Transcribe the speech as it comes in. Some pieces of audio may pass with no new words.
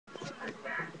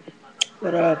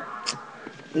What up?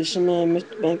 This your man,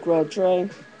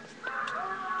 MrBankrolltre.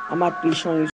 I might be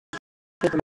showing you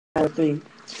number 3.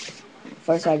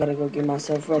 First, I gotta go get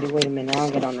myself ready. Wait a minute, I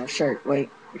don't got on no shirt.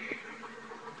 Wait.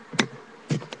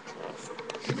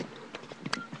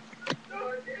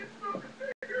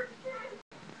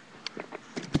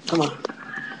 Come on.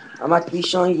 I might be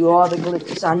showing you all the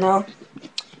glitches I know.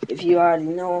 If you already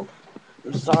know,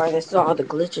 I'm sorry, that's all the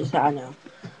glitches I know.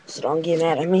 So don't get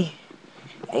mad at me.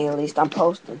 Hey, at least I'm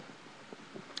posting.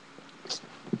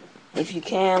 If you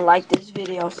can, like this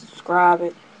video, subscribe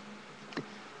it.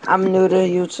 I'm new to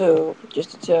YouTube,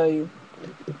 just to tell you.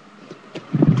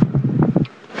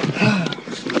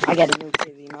 I got a new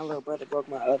TV. My little brother broke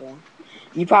my other one.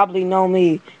 You probably know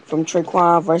me from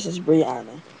Triquan versus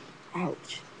Brianna.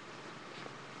 Ouch.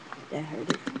 That hurt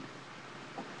it.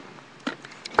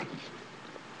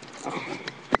 Oh.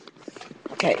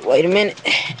 Okay, wait a minute.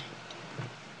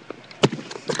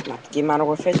 I'm about to get Modern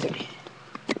Warfare 3.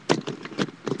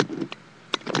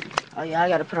 Oh yeah, I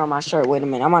gotta put on my shirt. Wait a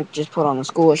minute. I'm gonna just put on a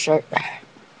school shirt.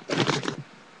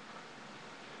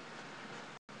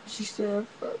 She said,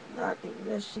 fuck nothing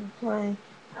that she playing.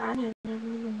 I didn't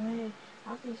run away.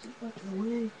 I think she fucking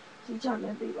away. She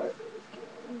tryna be like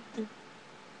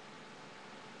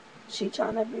She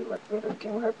tryna be like Ritter.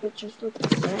 Can her pictures look the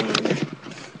same?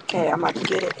 Okay, I'm about to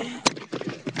get it.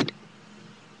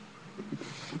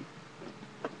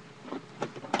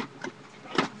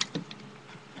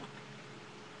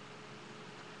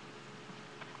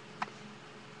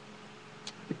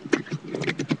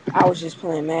 I was just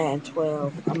playing Madden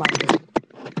 12. I'm about to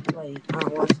play. I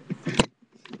don't want to.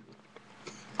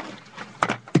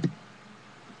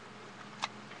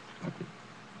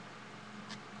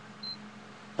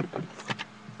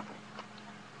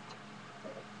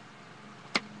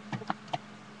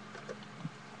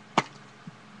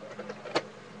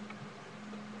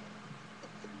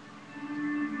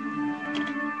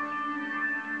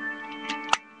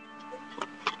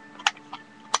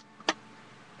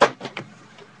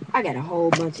 I got a whole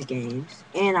bunch of games,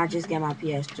 and I just got my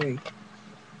PS3.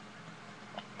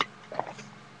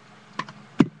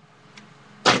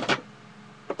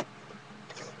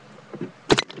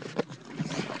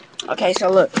 Okay, so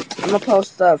look, I'm gonna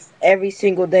post stuff every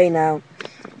single day now,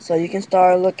 so you can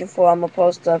start looking for. I'm gonna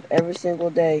post stuff every single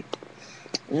day.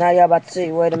 Now y'all about to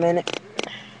see. Wait a minute.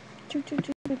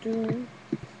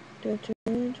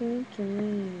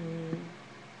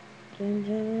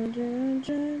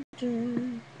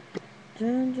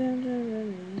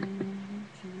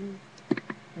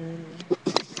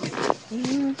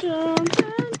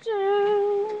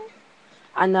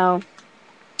 I know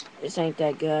this ain't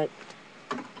that good.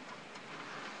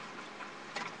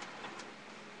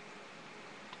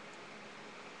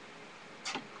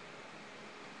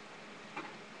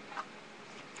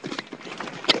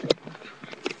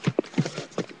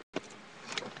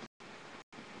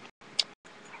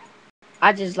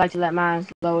 I just like to let mine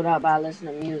load up by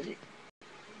listening to music.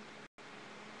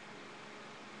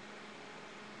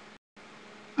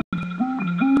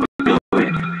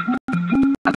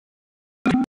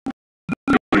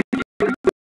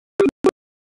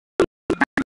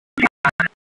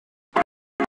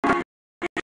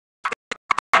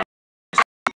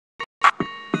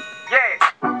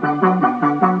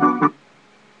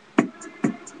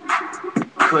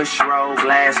 Push, roll,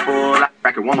 glass full.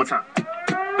 Record one more time.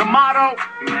 The motto,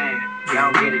 man,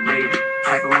 y'all get it, baby.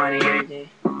 Type of money every day.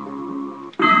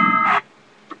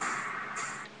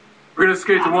 We're gonna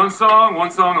skate to one song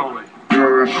only.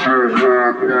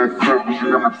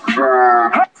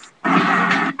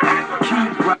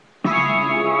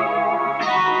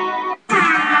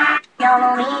 Y'all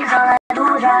know me, so I do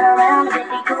ride around, but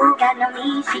be cool, got no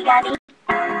need, she got me.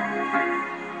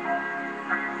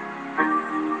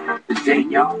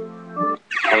 Y'all.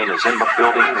 Haters in the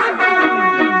building.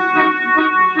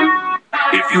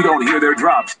 If you don't hear their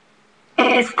drops,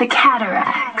 It's the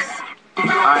cataracts.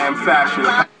 I am fashion.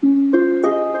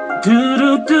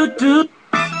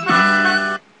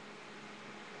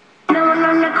 No one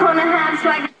on the corner has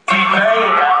swag.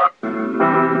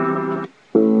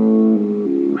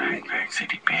 Rag,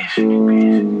 city, bitch.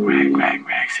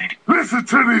 Rag, city. Listen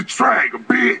to this track,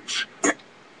 bitch.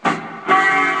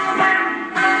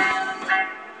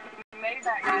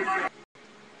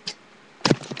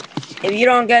 If you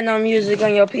don't get no music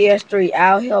on your PS3,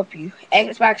 I'll help you.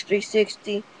 Xbox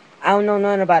 360, I don't know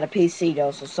nothing about a PC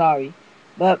though, so sorry.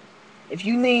 But if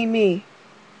you need me,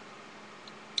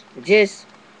 just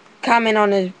comment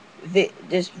on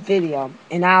this video,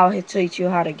 and I'll teach you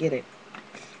how to get it.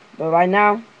 But right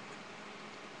now,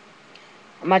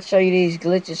 I'm about to show you these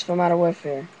glitches from Modern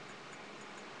Warfare.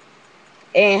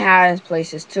 and hiding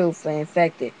places too for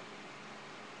infected.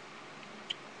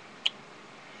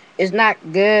 It's not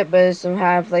good, but it's some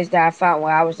hiding place that I found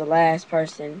where I was the last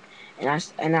person,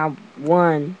 and I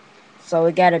won. So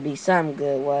it gotta be something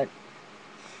good. What?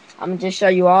 I'm gonna just show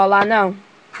you all I know.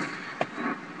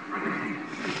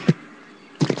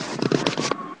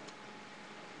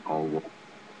 Oh,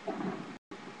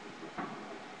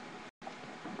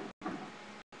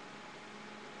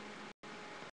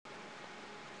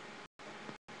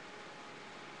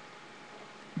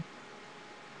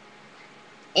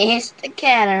 It's the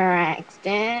cataracts,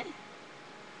 Dad.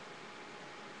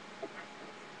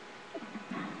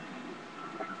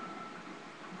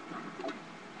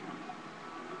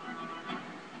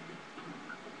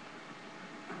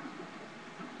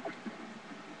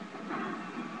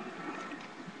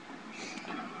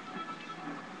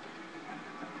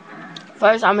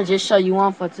 First, I'm gonna just show you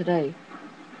one for today.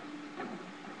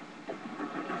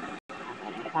 I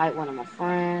gotta invite one of my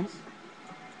friends.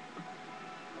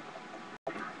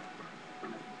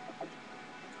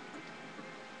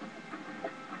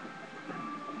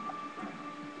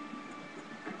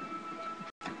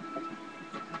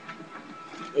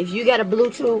 If you got a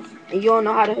Bluetooth and you don't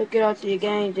know how to hook it up to your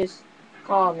game, just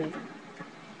call me.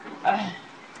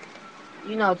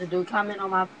 You know what to do. Comment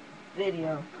on my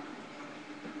video.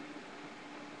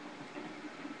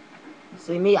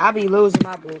 See me, I be losing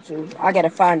my Bluetooth. I gotta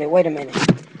find it. Wait a minute.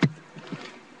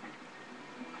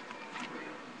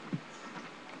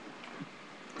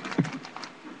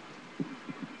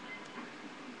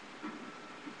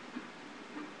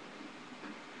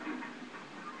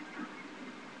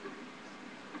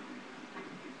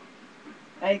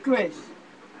 Hey, Chris.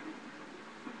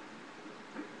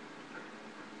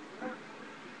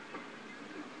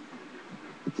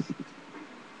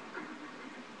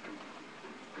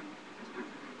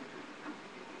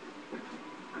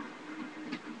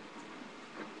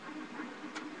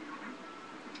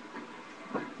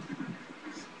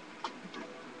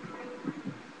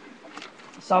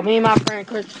 So me and my friend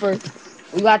Christopher,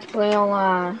 we got to play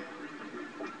online.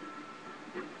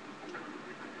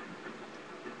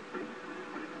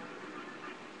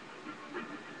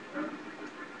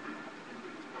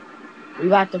 We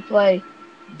got to play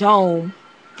Dome.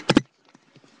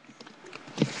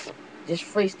 Just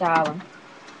freestyling.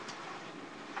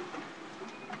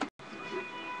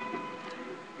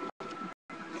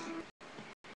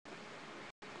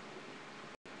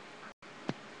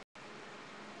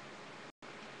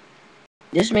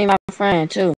 Just me and my friend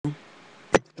too.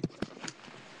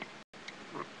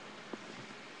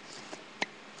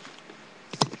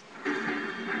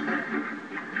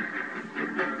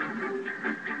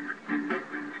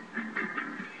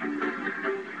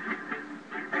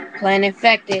 Playing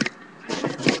infected.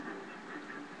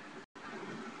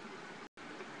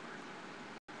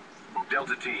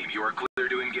 Delta team, you are clear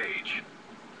to engage.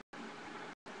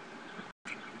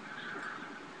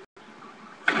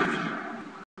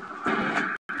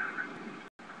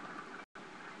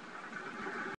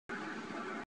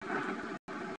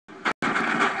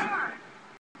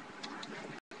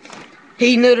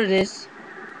 He new to this.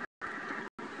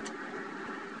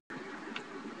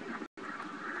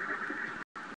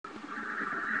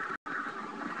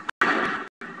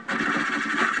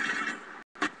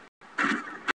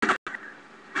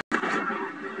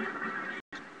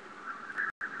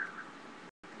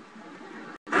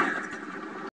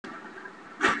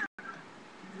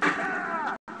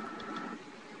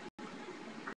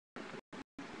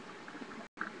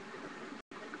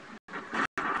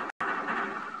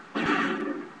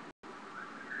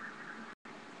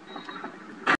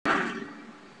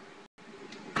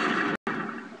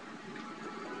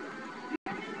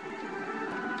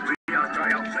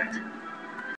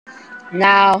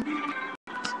 Now,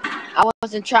 I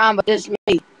wasn't trying, but this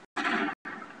me.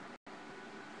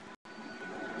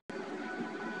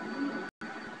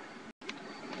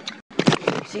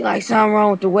 See, like something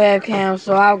wrong with the webcam,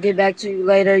 so I'll get back to you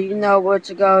later. You know where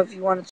to go if you want to